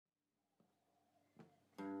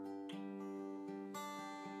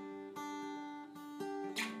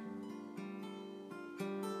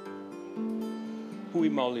Hui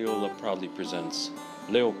Mauliola proudly presents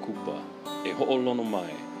Leo Kupa, E Ho'olono Mai,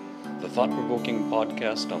 the thought-provoking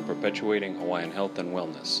podcast on perpetuating Hawaiian health and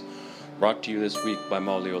wellness. Brought to you this week by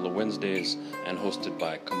Mauliola Wednesdays and hosted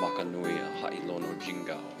by Kamaka Nui Ha'ilono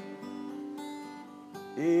Jingao.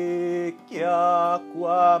 E kia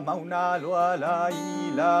kua mauna loa la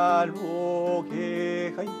I la luo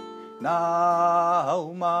ke kai. Na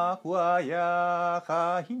hauma kua ya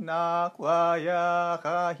kahina kua ya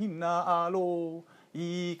kahina alo.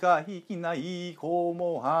 I ka hikina I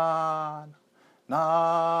komohana.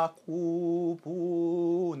 Na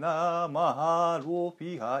kupu na mahalo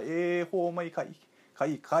piha e ho mai kai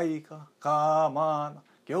ka mana.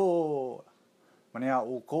 Kia ora. Manea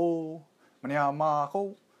o ko. Manea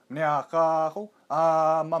mako, manea kako,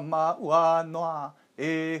 a mama ua noa,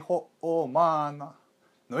 e ho o mana,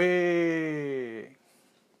 noe.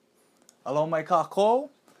 Aloha mai kako.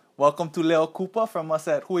 Welcome to Leo Kupa from us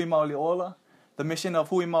at Hui Mauliola. The mission of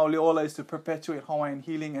Hui Mauliola is to perpetuate Hawaiian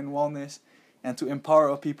healing and wellness and to empower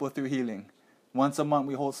our people through healing. Once a month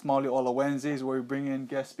we host Mauliola Wednesdays where we bring in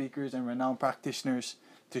guest speakers and renowned practitioners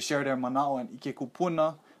to share their manao and ike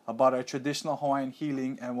kupuna about our traditional Hawaiian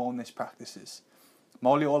healing and wellness practices.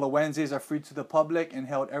 Mauliola Wednesdays are free to the public and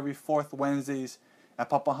held every fourth Wednesdays at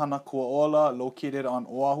Papahana Kuaola, located on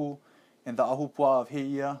Oahu in the Ahupua of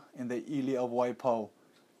Heia in the Ili of Waipo.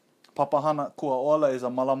 Papahana Kuaola is a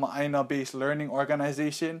Malama-Aina-based learning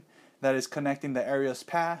organization that is connecting the area's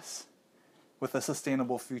past with a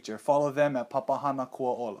sustainable future. Follow them at Papahana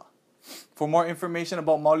Kuaola. For more information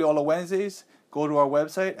about Mauliola Wednesdays, go to our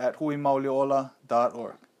website at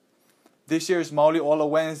huimauliola.org. This year's Mauliola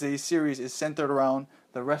Wednesdays series is centered around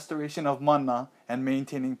the restoration of mana and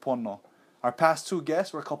maintaining pono. Our past two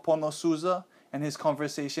guests were Kapono Souza and his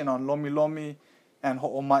conversation on Lomi Lomi and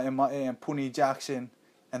Ho'oma'ema'e and Puni Jackson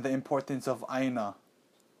and the importance of Aina.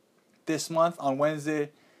 This month, on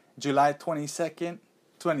Wednesday, July 27th,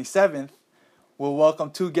 we'll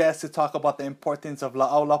welcome two guests to talk about the importance of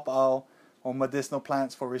La'au Lapa'au, or medicinal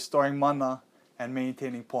plants, for restoring mana and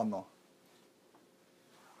maintaining pono.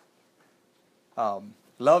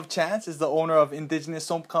 Love Chance is the owner of Indigenous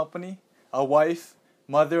Soap Company, a wife,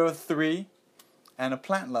 mother of three, and a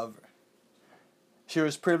plant lover. She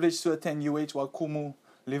was privileged to attend UH while Kumu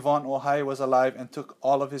Livon Ohai was alive and took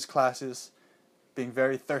all of his classes, being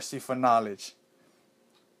very thirsty for knowledge.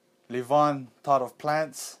 Livon taught of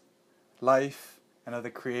plants, life, and of the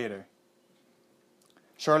Creator.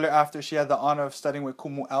 Shortly after, she had the honor of studying with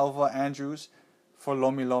Kumu Alva Andrews for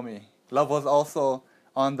Lomi Lomi. Love was also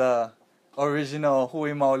on the original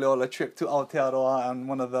Hui Mauliola trip to Aotearoa and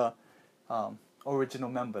one of the original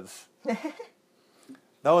members.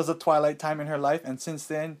 That was a twilight time in her life, and since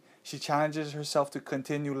then, she challenges herself to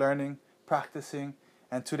continue learning, practicing,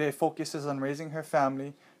 and today focuses on raising her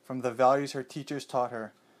family from the values her teachers taught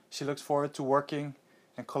her. She looks forward to working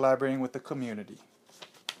and collaborating with the community.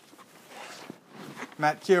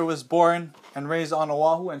 Matt Keir was born and raised on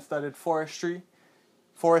Oahu and studied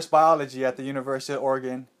forest biology at the University of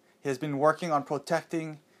Oregon. He has been working on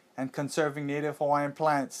protecting and conserving native Hawaiian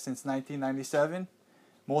plants since 1997.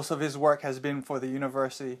 Most of his work has been for the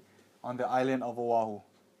university on the island of Oahu.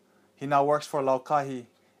 He now works for Laukahi,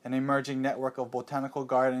 an emerging network of botanical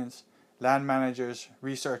gardens, land managers,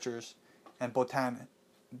 researchers, and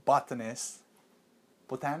botanists,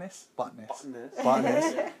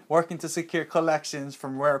 working to secure collections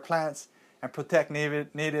from rare plants and protect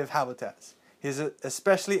native habitats. He's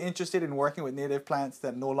especially interested in working with native plants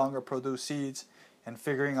that no longer produce seeds and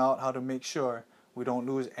figuring out how to make sure we don't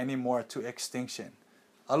lose any more to extinction.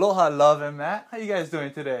 Aloha, Love and Matt. How you guys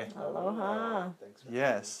doing today? Aloha.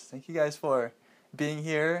 Yes, thank you guys for being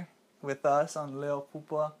here with us on Leo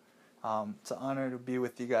Kupa. It's an honor to be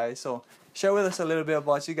with you guys. So share with us a little bit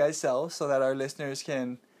about you guys selves so that our listeners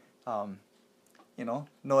can, know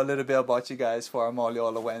a little bit about you guys for our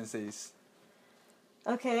Mauliola Wednesdays.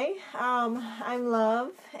 Okay, I'm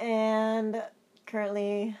Love, and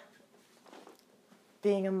currently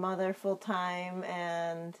being a mother full-time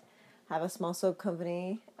and have a small soap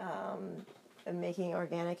company and making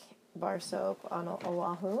organic bar soap on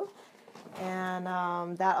Oahu. And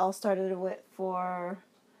that all started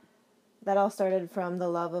from the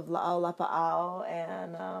love of La'au Lapa'au,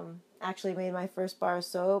 and actually made my first bar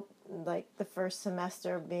soap, like the first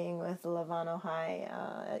semester being with Livon Ohai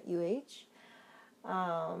at UH.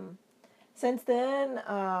 Since then,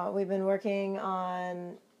 we've been working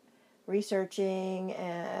on researching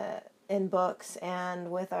in books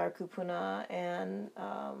and with our kupuna and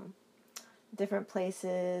different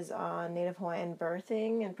places on Native Hawaiian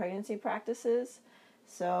birthing and pregnancy practices.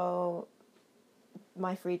 So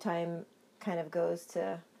my free time kind of goes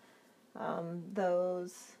to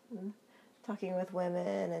those, talking with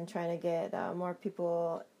women and trying to get more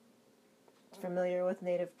people familiar with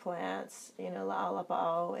native plants,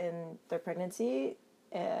 la'alapa'au in their pregnancy,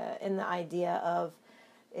 in the idea of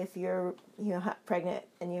if you're pregnant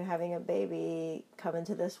and you're having a baby come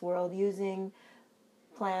into this world using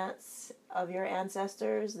plants of your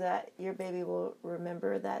ancestors, that your baby will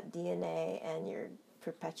remember that DNA and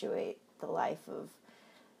perpetuate the life of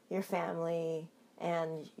your family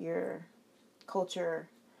and your culture,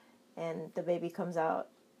 and the baby comes out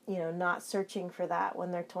not searching for that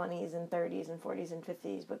when they're 20s and 30s and 40s and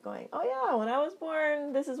 50s, but going, oh yeah, when I was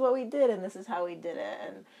born, this is what we did and this is how we did it.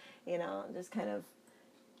 And, just kind of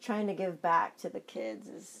trying to give back to the kids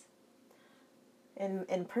is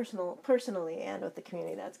personally and with the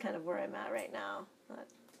community. That's kind of where I'm at right now. But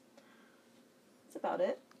that's about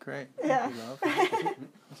it. Great. Yeah. Thank you, love.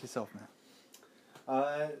 What's yourself, man?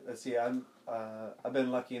 Let's see. I've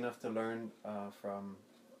been lucky enough to learn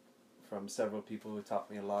from several people who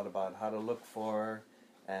taught me a lot about how to look for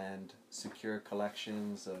and secure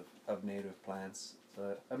collections of native plants.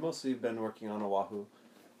 So I've mostly been working on Oahu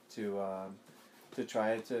to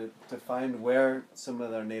try to find where some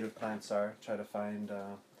of their native plants are, try to find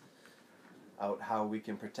out how we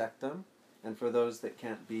can protect them. And for those that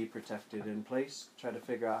can't be protected in place, try to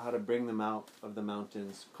figure out how to bring them out of the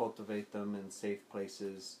mountains, cultivate them in safe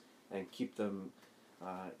places, and keep them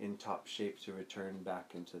in top shape to return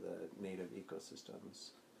back into the native ecosystems.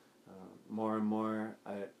 More and more,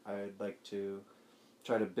 I'd like to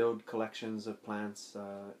try to build collections of plants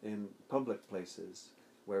in public places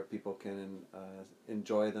where people can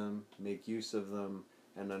enjoy them, make use of them,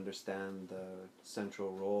 and understand the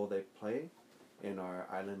central role they play in our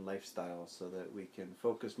island lifestyle, so that we can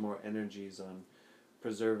focus more energies on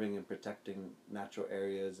preserving and protecting natural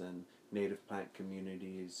areas and native plant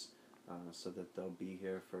communities, so that they'll be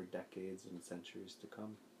here for decades and centuries to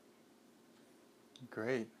come.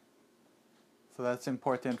 Great. So that's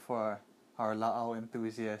important for our la'au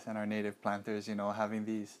enthusiasts and our native planters, having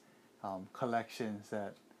these collections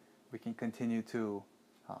that we can continue to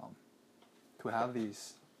have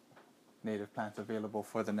these native plants available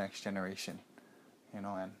for the next generation. And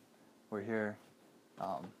we're here,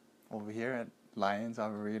 over here at Lions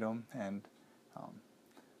Arboretum, and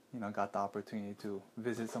got the opportunity to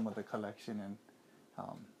visit some of the collection. And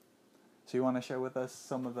so you want to share with us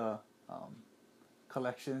some of the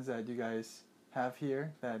collections that you guys have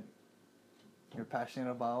here that you're passionate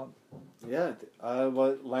about? Yeah,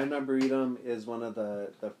 well, Lion Arboretum is one of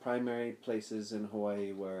the primary places in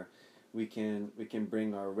Hawaii where we can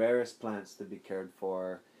bring our rarest plants to be cared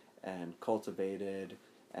for and cultivated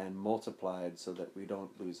and multiplied so that we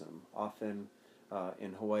don't lose them. Often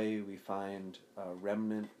in Hawaii we find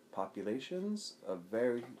remnant populations of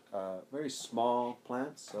very small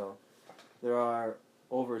plants. So there are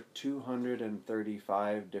over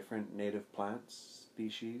 235 different native plants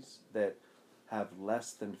species that have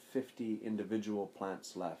less than 50 individual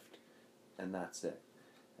plants left, and that's it.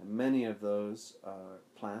 And many of those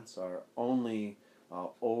plants are only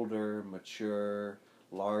older, mature,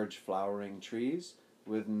 large flowering trees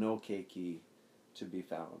with no keiki to be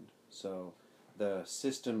found. So the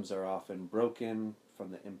systems are often broken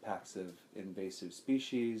from the impacts of invasive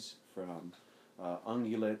species, from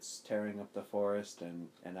ungulates tearing up the forest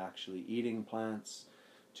and actually eating plants,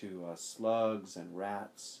 to slugs and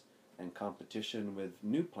rats, and competition with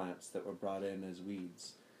new plants that were brought in as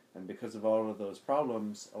weeds. And because of all of those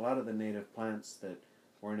problems, a lot of the native plants that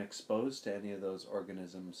weren't exposed to any of those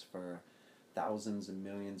organisms for thousands and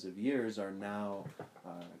millions of years are now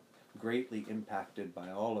greatly impacted by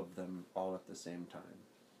all of them all at the same time.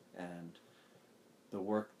 And the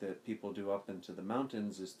work that people do up into the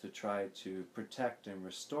mountains is to try to protect and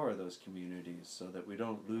restore those communities so that we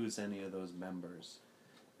don't lose any of those members.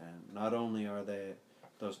 And not only are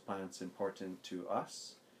those plants important to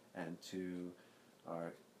us and to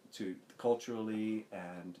culturally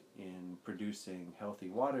and in producing healthy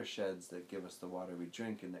watersheds that give us the water we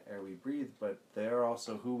drink and the air we breathe, but they're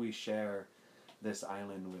also who we share this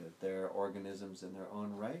island with. They're organisms in their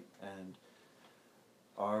own right, and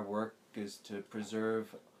our work is to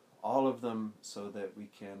preserve all of them so that we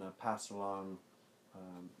can pass along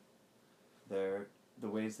the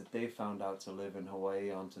ways that they found out to live in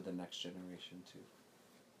Hawaii onto the next generation too.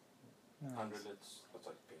 Nice. Ungulates, that's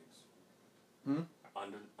like pigs. Hmm?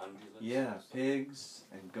 Ungulates? Yeah, pigs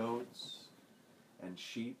and goats and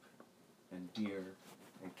sheep and deer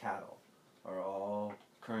and cattle are all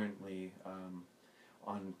currently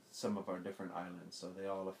on some of our different islands, so they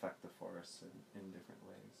all affect the forests in different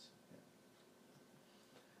ways.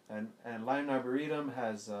 Yeah. And Lion Arboretum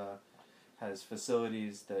has has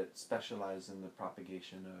facilities that specialize in the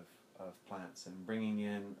propagation of plants and bringing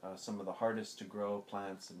in some of the hardest to grow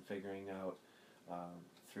plants and figuring out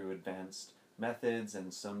through advanced methods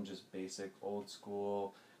and some just basic old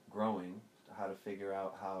school growing, how to figure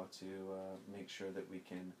out how to make sure that we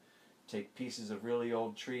can take pieces of really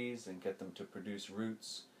old trees and get them to produce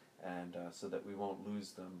roots, and so that we won't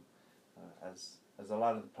lose them, as a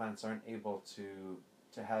lot of the plants aren't able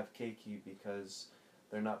to have keiki because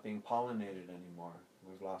they're not being pollinated anymore.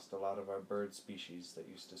 We've lost a lot of our bird species that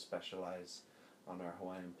used to specialize on our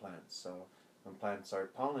Hawaiian plants. So when plants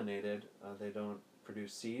aren't pollinated, they don't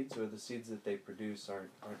produce seeds, or the seeds that they produce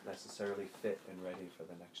aren't necessarily fit and ready for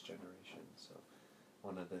the next generation. So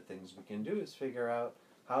one of the things we can do is figure out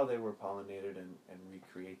how they were pollinated and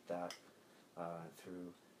recreate that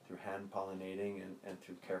through hand pollinating and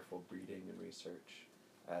through careful breeding and research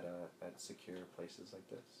at secure places like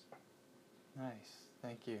this. Nice,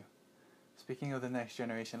 thank you. Speaking of the next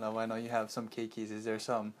generation level, I know you have some keikis. Is there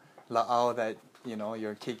some la'au that, you know,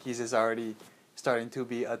 your keikis is already starting to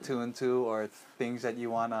be attuned to, or things that you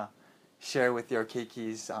want to share with your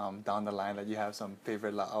keikis down the line, that you have some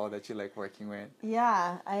favorite la'au that you like working with?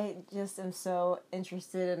 Yeah, I just am so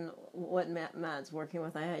interested in what Matt's working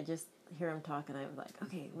with. I just hear him talk and I'm like,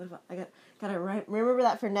 okay, what about, I gotta remember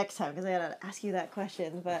that for next time, because I gotta ask you that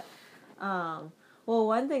question. But well,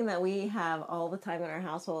 one thing that we have all the time in our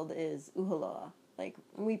household is uhaloa. Like,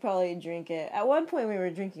 we probably drink it. At one point we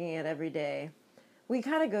were drinking it every day. We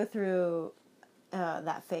kind of go through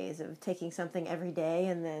that phase of taking something every day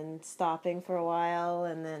and then stopping for a while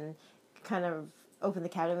and then kind of open the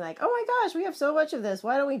cabinet and be like, oh my gosh, we have so much of this.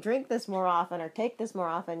 Why don't we drink this more often or take this more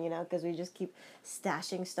often, you know, because we just keep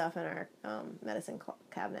stashing stuff in our medicine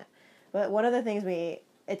cabinet. But one of the things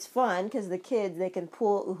it's fun because the kids, they can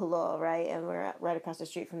pull uhaloa, right? And we're right across the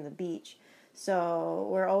street from the beach. So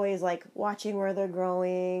we're always like watching where they're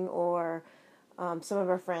growing, or some of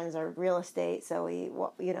our friends are real estate, so we,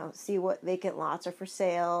 you know, see what vacant lots are for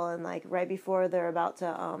sale, and like right before they're about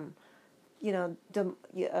to, you know,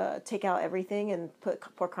 take out everything and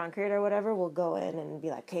pour concrete or whatever, we'll go in and be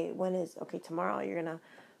like, okay, tomorrow you're gonna,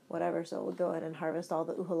 whatever. So we'll go in and harvest all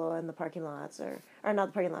the uhaloa in the parking lots, or not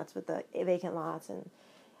the parking lots, but the vacant lots, and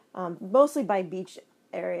mostly by beach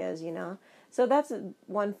areas, you know. So that's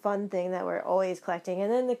one fun thing that we're always collecting.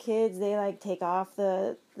 And then the kids, they like take off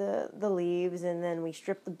the leaves, and then we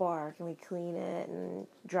strip the bark and we clean it and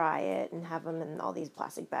dry it and have them in all these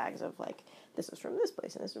plastic bags of like, this is from this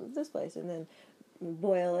place and this is from this place, and then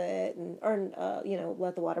boil it or you know,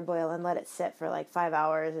 let the water boil and let it sit for like 5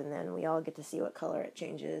 hours, and then we all get to see what color it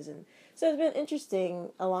changes. And so it's been interesting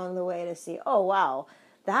along the way to see, oh wow,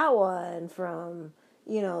 that one from,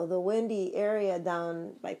 you know, the windy area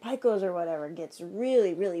down by Picos or whatever gets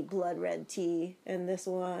really, really blood red tea. And this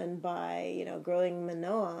one by, you know, Growing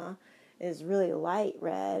Manoa is really light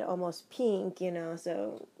red, almost pink, you know.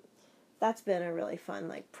 So that's been a really fun,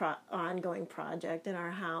 like, ongoing project in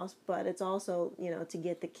our house. But it's also, you know, to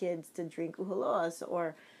get the kids to drink uhaloas,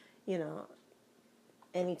 or, you know,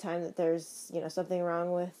 anytime that there's, you know, something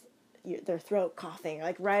wrong with their throat, coughing,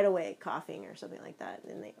 like right away coughing or something like that,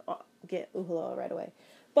 and they get uhaloa right away.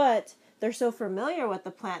 But they're so familiar with the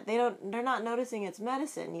plant, they're not noticing it's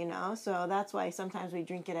medicine, you know. So that's why sometimes we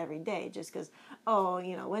drink it every day, just because, oh,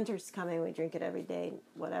 you know, winter's coming, we drink it every day,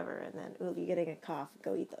 whatever. And then you're getting a cough,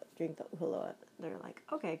 drink the uhaloa. They're like,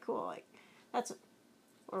 okay, cool, like that's,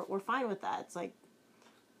 we're fine with that. It's like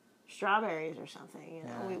strawberries or something, you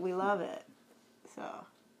know. Yeah. We love it. So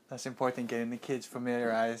that's important, getting the kids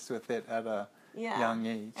familiarized with it at a young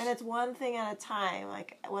age. And it's one thing at a time.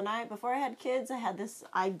 Like before I had kids, I had this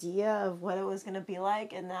idea of what it was going to be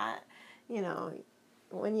like, and that, you know,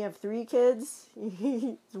 when you have 3 kids,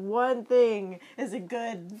 one thing is a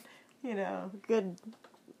good, you know, good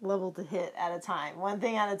level to hit at a time. One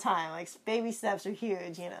thing at a time. Like, baby steps are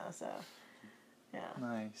huge, you know. So, yeah.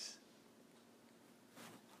 Nice.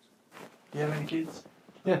 You have any kids?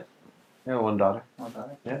 Yeah, one daughter. One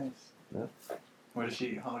daughter. Yeah. Nice. Yeah. How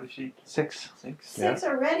old is she? 6. 6. 6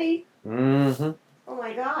 already? Mm-hmm. Oh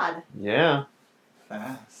my God. Yeah.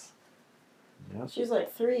 Fast. Yep. She was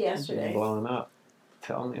like 3 yesterday. Blowing up.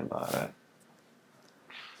 Tell me about it.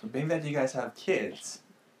 So being that you guys have kids,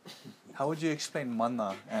 how would you explain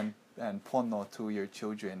mana and pono to your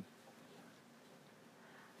children?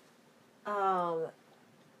 I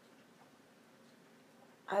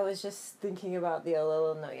was just thinking about the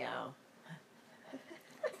Olelo no Yao.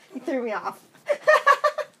 He threw me off.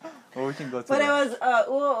 Or we can go to But that. it was ua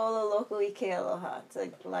ola loku ike aloha. It's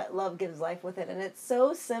like love gives life with it, and it's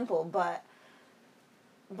so simple. But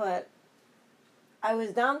I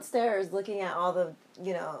was downstairs looking at all the,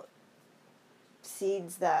 you know,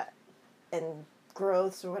 seeds that and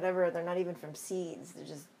growths or whatever. They're not even from seeds. They're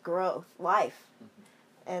just growth, life,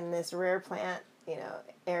 and this rare plant,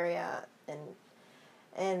 area.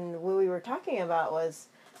 And what we were talking about was,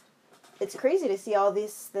 it's crazy to see all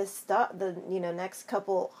this stuff, the next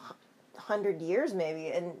couple 100 years maybe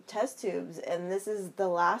in test tubes, and this is the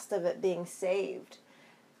last of it being saved,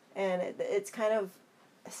 and it's kind of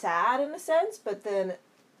sad in a sense, but then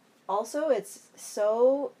also it's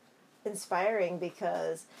so inspiring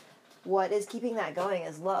because what is keeping that going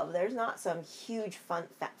is love. There's not some huge fun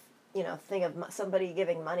thing of somebody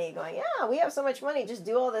giving money going, yeah, we have so much money, just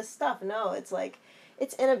do all this stuff. No, it's like,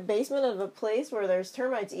 it's in a basement of a place where there's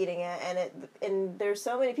termites eating it, and there's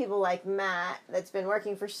so many people like Matt that's been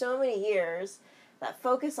working for so many years that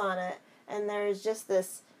focus on it, and there's just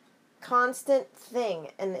this constant thing.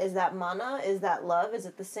 And is that mana? Is that love? Is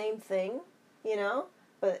it the same thing?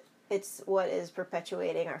 But it's what is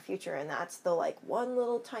perpetuating our future, and that's the one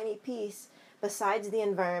little tiny piece besides the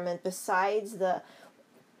environment, besides the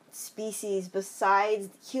species, besides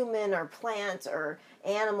human or plant or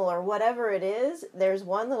animal or whatever it is. There's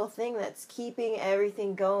one little thing that's keeping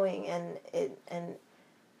everything going, and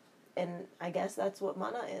I guess that's what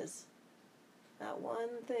mana is. That one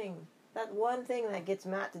thing that gets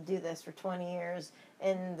Matt to do this for 20 years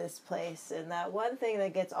in this place, and that one thing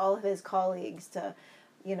that gets all of his colleagues to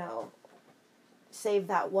save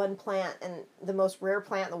that one plant, and the most rare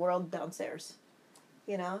plant in the world downstairs,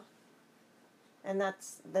 And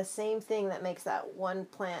that's the same thing that makes that one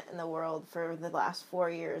plant in the world for the last 4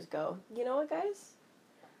 years go, you know what, guys?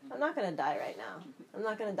 I'm not going to die right now. I'm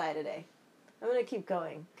not going to die today. I'm going to keep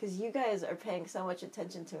going because you guys are paying so much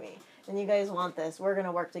attention to me, and you guys want this. We're going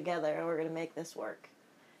to work together, and we're going to make this work,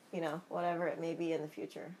 whatever it may be in the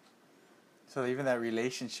future. So even that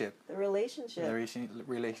relationship. The relationship. The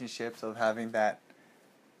relationships of having that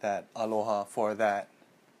aloha for that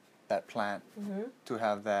plant, to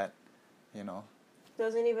have that,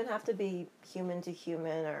 Doesn't even have to be human to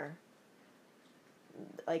human, or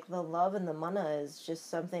like the love and the mana is just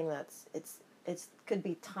something that's it could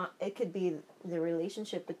be it could be the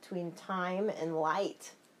relationship between time and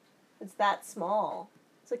light. It's that small.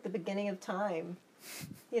 It's like the beginning of time.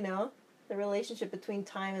 The relationship between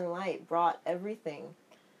time and light brought everything,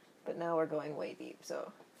 but now we're going way deep. So.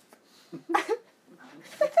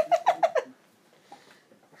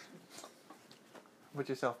 With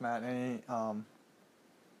yourself, Matt, any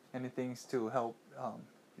things to help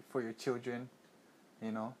for your children,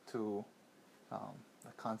 to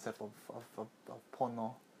the concept of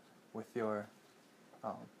pono with your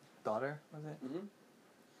daughter, was it? Mm-hmm.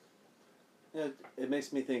 Yeah, it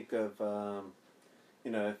makes me think of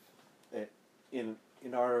in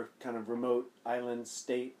our kind of remote island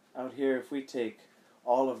state out here, if we take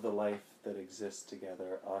all of the life that exists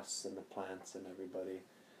together, us and the plants and everybody,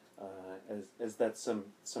 as that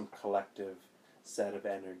some collective set of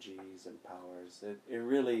energies and powers, it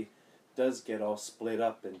really does get all split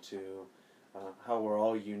up into how we're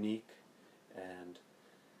all unique, and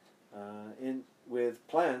with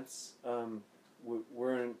plants,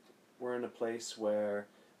 we're in a place where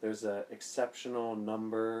there's an exceptional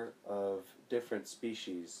number of different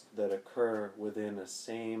species that occur within a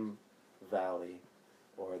same valley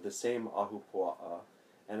or the same ahupua'a,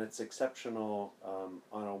 and it's exceptional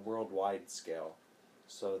on a worldwide scale,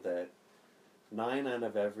 so that 9 out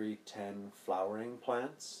of every 10 flowering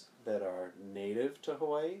plants that are native to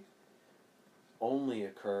Hawaii only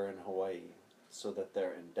occur in Hawaii, so that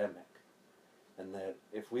they're endemic. And that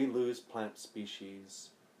if we lose plant species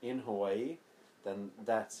in Hawaii, then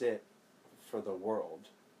that's it for the world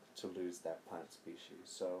to lose that plant species.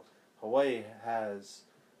 So Hawaii has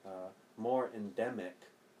more endemic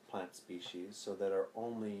plant species, so that are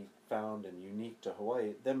only found and unique to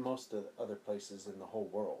Hawaii, than most of the other places in the whole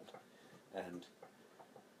world. And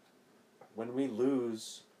when we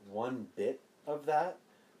lose one bit of that,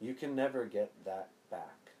 you can never get that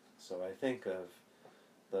back. So I think of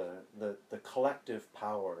the collective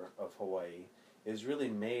power of Hawaii is really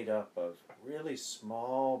made up of really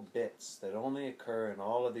small bits that only occur in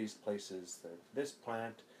all of these places. That this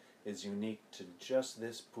plant is unique to just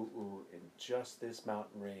this pu'u, in just this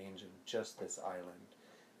mountain range, and just this island.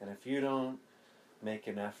 And if you don't make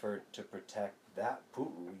an effort to protect that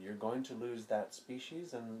pu'u, you're going to lose that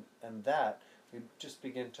species, and that we just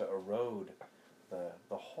begin to erode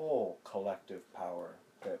the whole collective power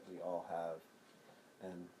that we all have.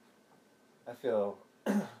 And I feel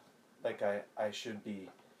like I should be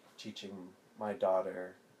teaching my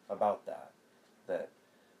daughter about that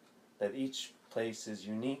each place is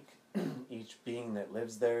unique, each being that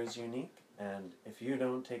lives there is unique, and if you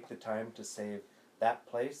don't take the time to save that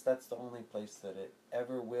place, that's the only place that it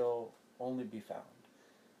ever will only be found.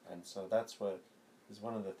 And so that's what is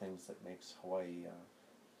one of the things that makes Hawaii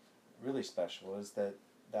really special, is that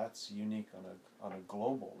that's unique on a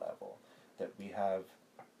global level, that we have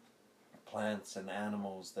plants and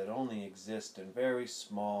animals that only exist in very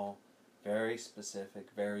small, very specific,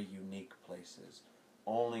 very unique places.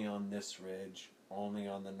 Only on this ridge, only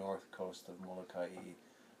on the north coast of Molokai,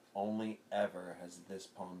 only ever has this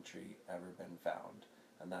palm tree ever been found.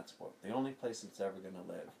 And that's what the only place it's ever going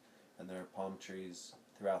to live. And there are palm trees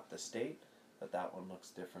throughout the state, but that one looks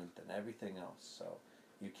different than everything else. So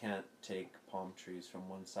you can't take palm trees from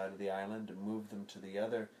one side of the island and move them to the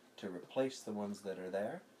other to replace the ones that are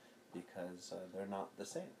there, because they're not the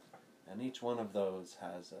same. And each one of those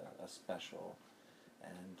has a special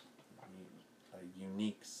and a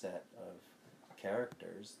unique set of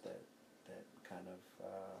characters that kind of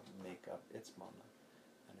make up its mana.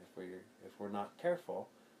 And if we're not careful,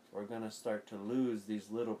 we're going to start to lose these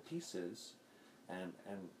little pieces, and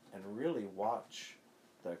really watch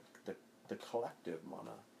the collective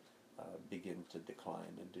mana begin to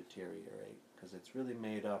decline and deteriorate, because it's really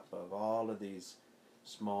made up of all of these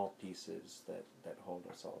small pieces that hold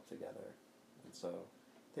us all together. And so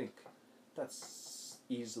I think that's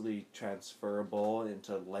easily transferable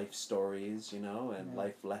into life stories, and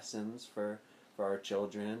life lessons for our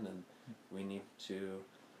children. And we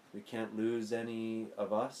can't lose any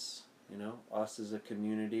of us, us as a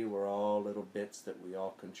community. We're all little bits that we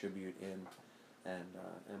all contribute in,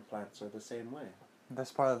 and plants are the same way.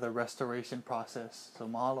 That's part of the restoration process. So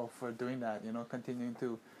mahalo for doing that, continuing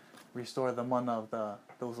to restore the mana of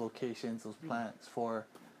those locations, those plants for,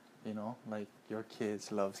 like your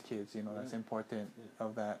kids loves kids, that's important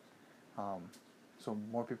of that. So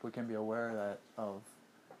more people can be aware of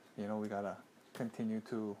we gotta continue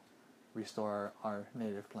to restore our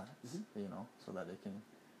native plants, so that they can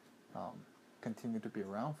continue to be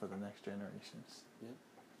around for the next generations.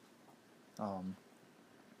 Yeah.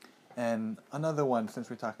 And another one, since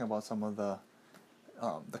we're talking about some of the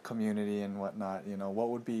community and whatnot, what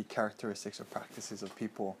would be characteristics or practices of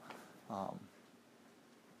people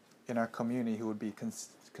in our community who would be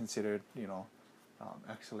considered,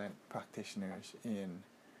 excellent practitioners in,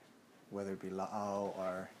 whether it be la'au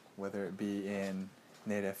or whether it be in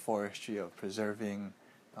native forestry of preserving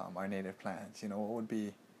our native plants, what would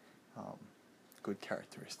be good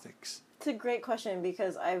characteristics? It's a great question,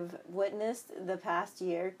 because I've witnessed the past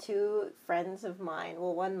year 2 friends of mine,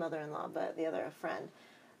 well, one mother-in-law, but the other a friend,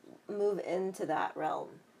 move into that realm.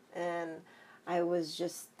 And I was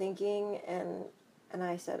just thinking, and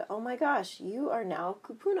I said, "Oh my gosh, you are now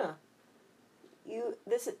kupuna. You've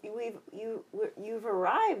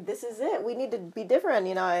arrived. This is it. We need to be different."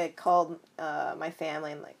 I called my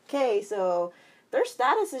family. I'm like, "Okay, so their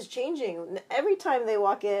status is changing. Every time they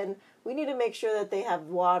walk in, we need to make sure that they have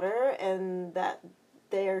water and that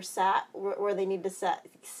they're sat where they need to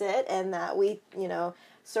sit, and that we,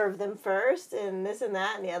 serve them first, and this and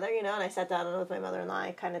that and the other, And I sat down with my mother-in-law.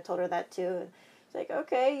 I kind of told her that too. And she's like,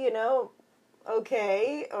 "Okay,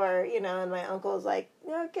 okay," or and my uncle's like,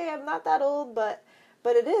 "Okay, I'm not that old, but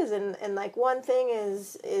it is." And like, one thing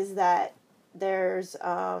is that there's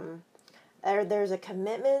a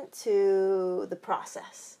commitment to the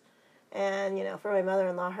process. And, for my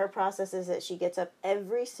mother-in-law, her process is that she gets up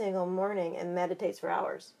every single morning and meditates for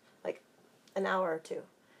hours, like an hour or 2.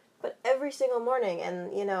 But every single morning.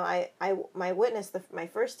 And, my witness, my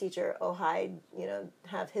first teacher, Ohai,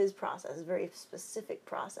 have his process, very specific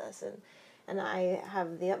process. And I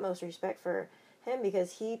have the utmost respect for him,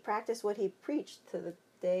 because he practiced what he preached to the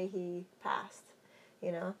day he passed,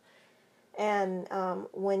 And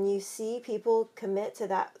when you see people commit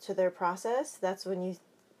to their process, that's when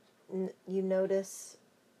you notice,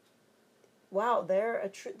 wow, they're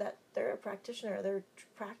a practitioner. They're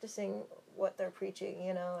practicing what they're preaching,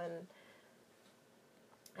 And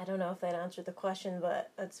I don't know if that answered the question,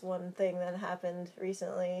 but that's one thing that happened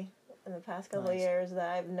recently in the past couple of years that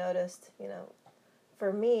I've noticed.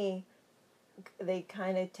 For me, they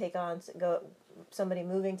kind of take on somebody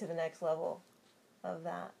moving to the next level of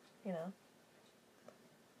that.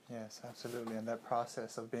 Yes, absolutely. And that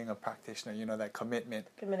process of being a practitioner, that commitment.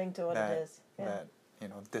 Committing to what it is. Yeah. That,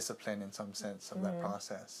 discipline in some sense of that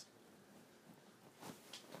process.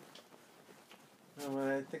 When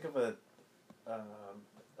I think of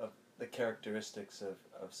the characteristics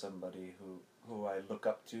of somebody who I look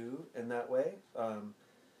up to in that way, I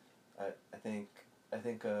think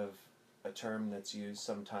of a term that's used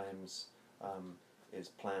sometimes is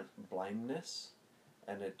plant blindness,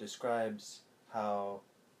 and it describes how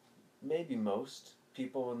maybe most,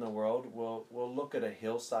 people in the world will look at a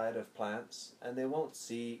hillside of plants and they won't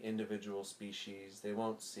see individual species, they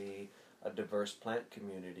won't see a diverse plant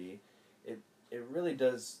community. It really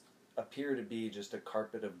does appear to be just a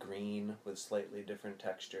carpet of green with slightly different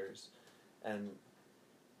textures. And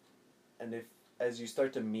if as you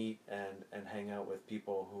start to meet and hang out with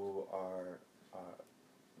people who are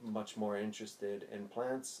much more interested in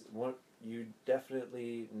plants, you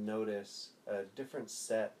definitely notice a different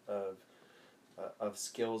set of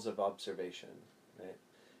skills of observation, right?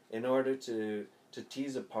 In order to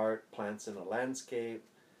tease apart plants in a landscape,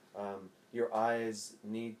 your eyes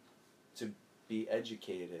need to be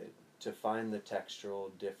educated to find the textural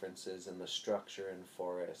differences in the structure in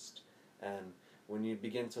forest. And when you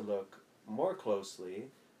begin to look more closely,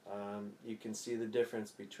 you can see the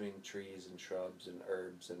difference between trees and shrubs and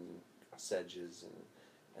herbs and sedges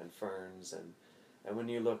and ferns. And when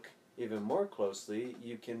you look even more closely,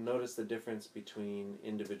 you can notice the difference between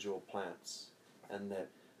individual plants, and that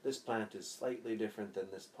this plant is slightly different than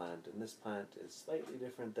this plant, and this plant is slightly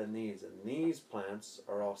different than these, and these plants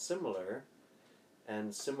are all similar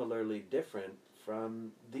and similarly different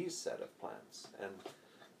from these set of plants. And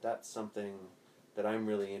that's something that I'm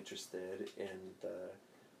really interested in,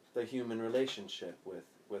 the human relationship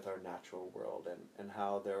with our natural world, and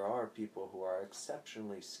how there are people who are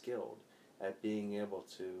exceptionally skilled at being able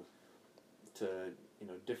to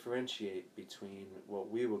differentiate between what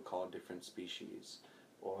we would call different species,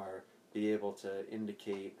 or be able to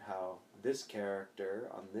indicate how this character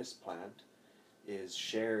on this plant is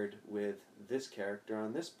shared with this character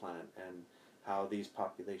on this plant, and how these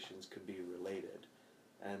populations could be related.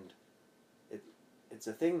 And it's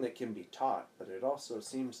a thing that can be taught, but it also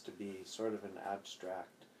seems to be sort of an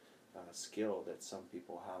abstract skill that some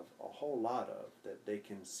people have a whole lot of, that they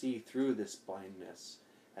can see through this blindness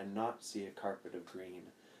and not see a carpet of green,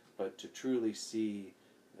 but to truly see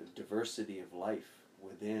the diversity of life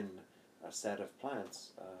within a set of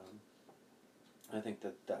plants. I think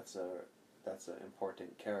that's an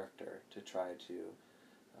important character to try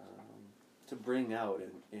to bring out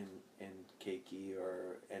in Keiki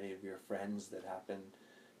or any of your friends that happen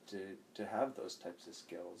to have those types of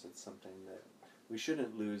skills. It's something that we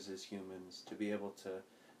shouldn't lose as humans, to be able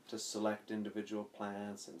to select individual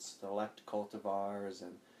plants and select cultivars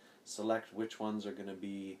and select which ones are going to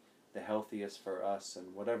be the healthiest for us,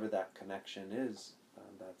 and whatever that connection is,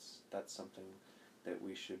 that's something that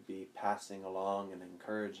we should be passing along and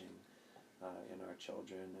encouraging in our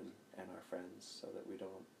children and our friends, so that we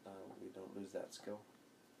don't lose that skill.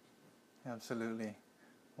 Absolutely.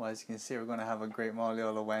 Well, as you can see, we're going to have a great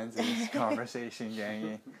Mauleola Wednesday conversation,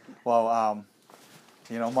 gangy. Well,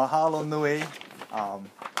 mahalo nui.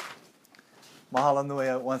 Mahalo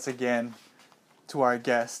nui once again to our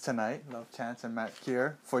guests tonight, Love Chance and Matt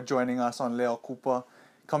Kier, for joining us on Leo Kupa.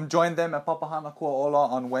 Come join them at Papahana Kuaola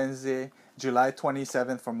on Wednesday, July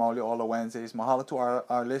 27th for Mauleola Wednesdays. Mahalo to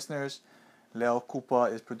our listeners. Leo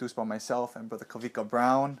Kupa is produced by myself and Brother Kavika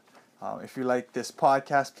Brown. If you like this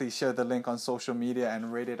podcast, please share the link on social media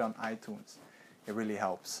and rate it on iTunes. It really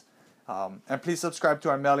helps. And please subscribe to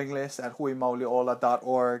our mailing list at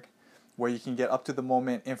huimauleola.org, where you can get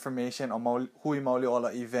up-to-the-moment information on Hui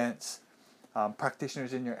Mauleola events,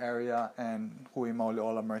 practitioners in your area, and Hui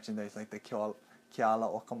Mauleola merchandise like the Kiala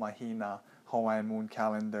Okamahina Hawaiian Moon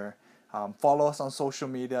Calendar. Follow us on social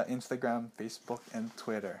media, Instagram, Facebook, and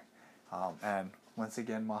Twitter. And once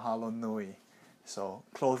again, mahalo nui. So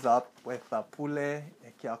close up with Pule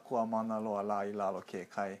e kia kua mana loa la I lalo ke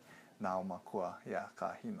kai nao makua ia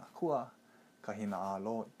ka hina kua, ka hina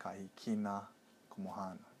alo, ka hikina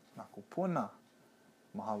kumuhana. Na kupuna,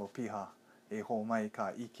 mahalo piha e ho mai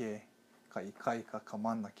ka ike, ka ikai ka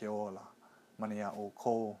kamana ke ola. Mania o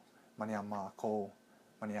ko, mania ma ko,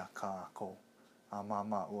 mania ka ko. A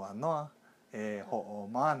mama ua noa e ho o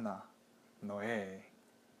mana no e.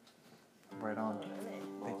 Right on.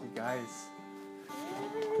 Thank you guys.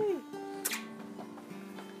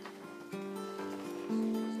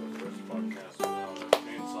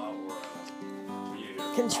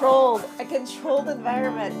 A controlled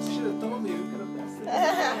environment. You should have told me. We could have messed it up.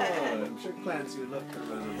 I'm sure Clancy would love to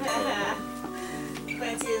run.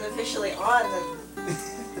 Clancy is officially on. The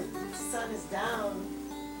sun is down.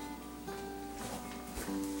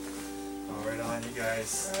 All right on, you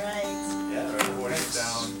guys. All right. Yeah, Recording's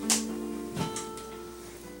down.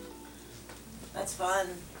 That's fun.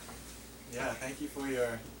 Yeah, thank you for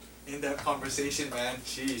your in-depth conversation, man.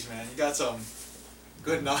 Sheesh, man. You got some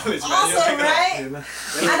good knowledge, man. Awesome, right? And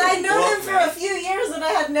I knew him for a few years and I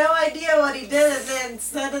had no idea what he did, and then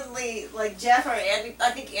suddenly, like Jeff or Andy, I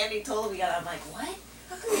think Andy told me, and I'm like, what?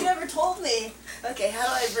 You never told me. Okay, how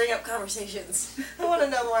do I bring up conversations? I want to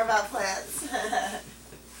know more about plants.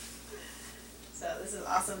 So this is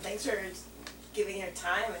awesome. Thanks for giving your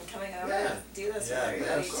time and coming over Yeah. to do this Yeah, with yeah,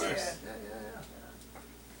 everybody of too. course.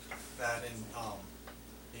 That and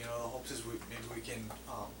you know, the hopes is maybe we can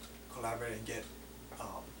collaborate and get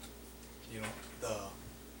you know,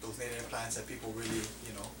 those native plants that people really,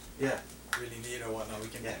 you know, Yeah. really need or whatnot. We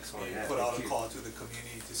can Yeah. maybe Oh, yeah, put out thank a you. call to the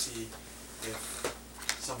community to see if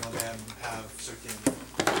some of them have certain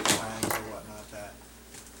plans or whatnot that.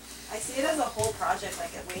 I see it as a whole project.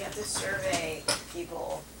 Like if we have to survey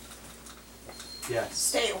people Yes.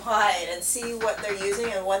 statewide and see what they're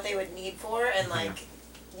using and what they would need for, and like,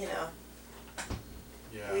 you know,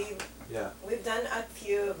 Yeah. we've done a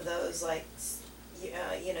few of those like, you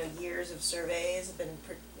know, years of surveys. Have been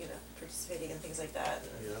you know, participating in things like that.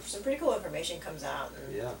 And Yep. some pretty cool information comes out.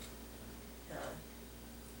 And, Yeah.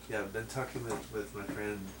 Yeah, I've been talking with my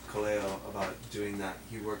friend Kaleo about doing that.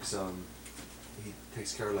 He works he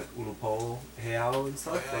takes care of like ulupo heiau and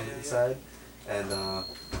stuff yeah, on yeah, the yeah. side. And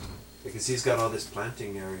because he's got all this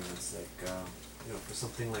planting area, it's like you know, for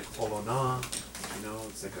something like olona, you know,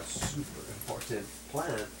 it's like a super important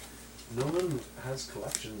plant. No one has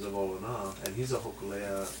collections of olona, and he's a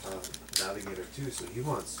hokulea navigator too, so he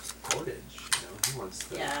wants cordage, you know,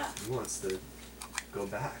 he wants to go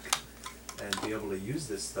back and be able to use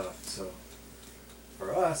this stuff. So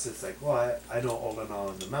for us, it's like, well, I know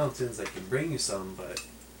olana in the mountains, I can bring you some, but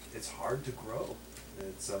it's hard to grow.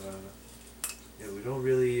 It's you know, we don't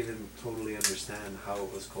really even totally understand how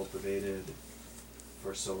it was cultivated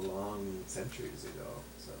for so long, centuries ago.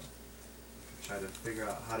 So try to figure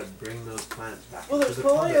out how to bring those plants back well, into there's the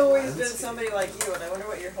probably public always been landscape. somebody like you, and I wonder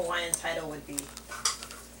what your Hawaiian title would be.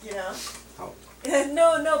 You know? How?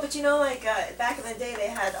 No, but you know, like back in the day, they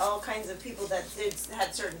had all kinds of people that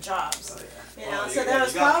had certain jobs. Oh yeah. You know, Oh, so you- there you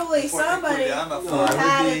was got probably Puerto somebody Cuyama who No, I would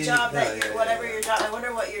had be- a job that yeah, whatever yeah. your job. I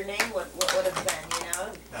wonder what your name would have been. You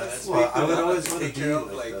know? Now 'Cause- that's Well, big I would Cuyama always to wanna take be care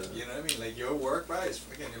of, like like the- you know what I mean, like your work, right, is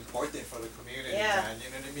freaking important for the community, Yeah. man. You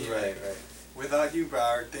know what I mean? Right, Like, right. without you,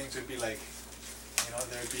 Broward, things would be like, you know,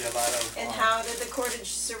 there'd be a lot of. And how did the cordage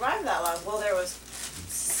survive that long? Well, there was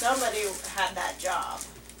somebody who had that job.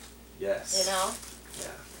 Yes. You know?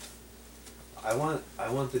 Yeah. I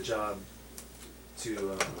want the job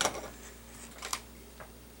to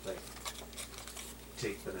like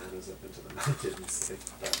take bananas up into the mountains.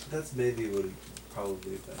 Like that's maybe would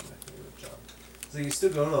probably have been my favorite job. So you still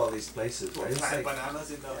go to all these places, right? It's plant like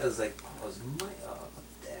bananas in the. it was like, oh, it's up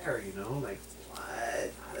there, you know, like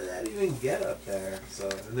what? How did that even get up there? So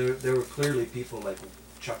and there were clearly people like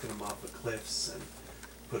chucking them off the cliffs and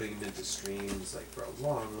putting them into streams like for a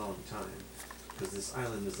long, long time. Because this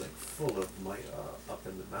island is like full of up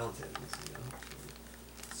in the mountains, you know.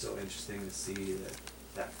 It's so interesting to see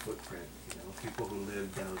that footprint, you know. People who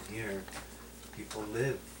live down here, people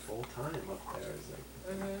live full time up there. It's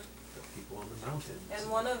like Mhm. the people in the mountains. And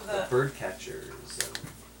one of the the bird catchers and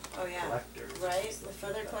oh yeah, collectors. and right, stuff the like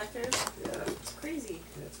feather that. collectors. Yeah, It's crazy.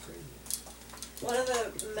 yeah, it's crazy. One of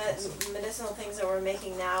the medicinal things that we're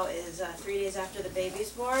making now is 3 days after the baby's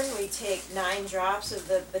born, we take 9 drops of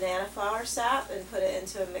the banana flower sap and put it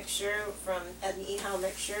into a mixture from an ihao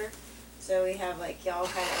mixture. So we have like all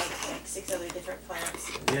kind of like 6 other different plants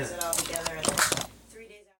and mix Yeah. it all together and then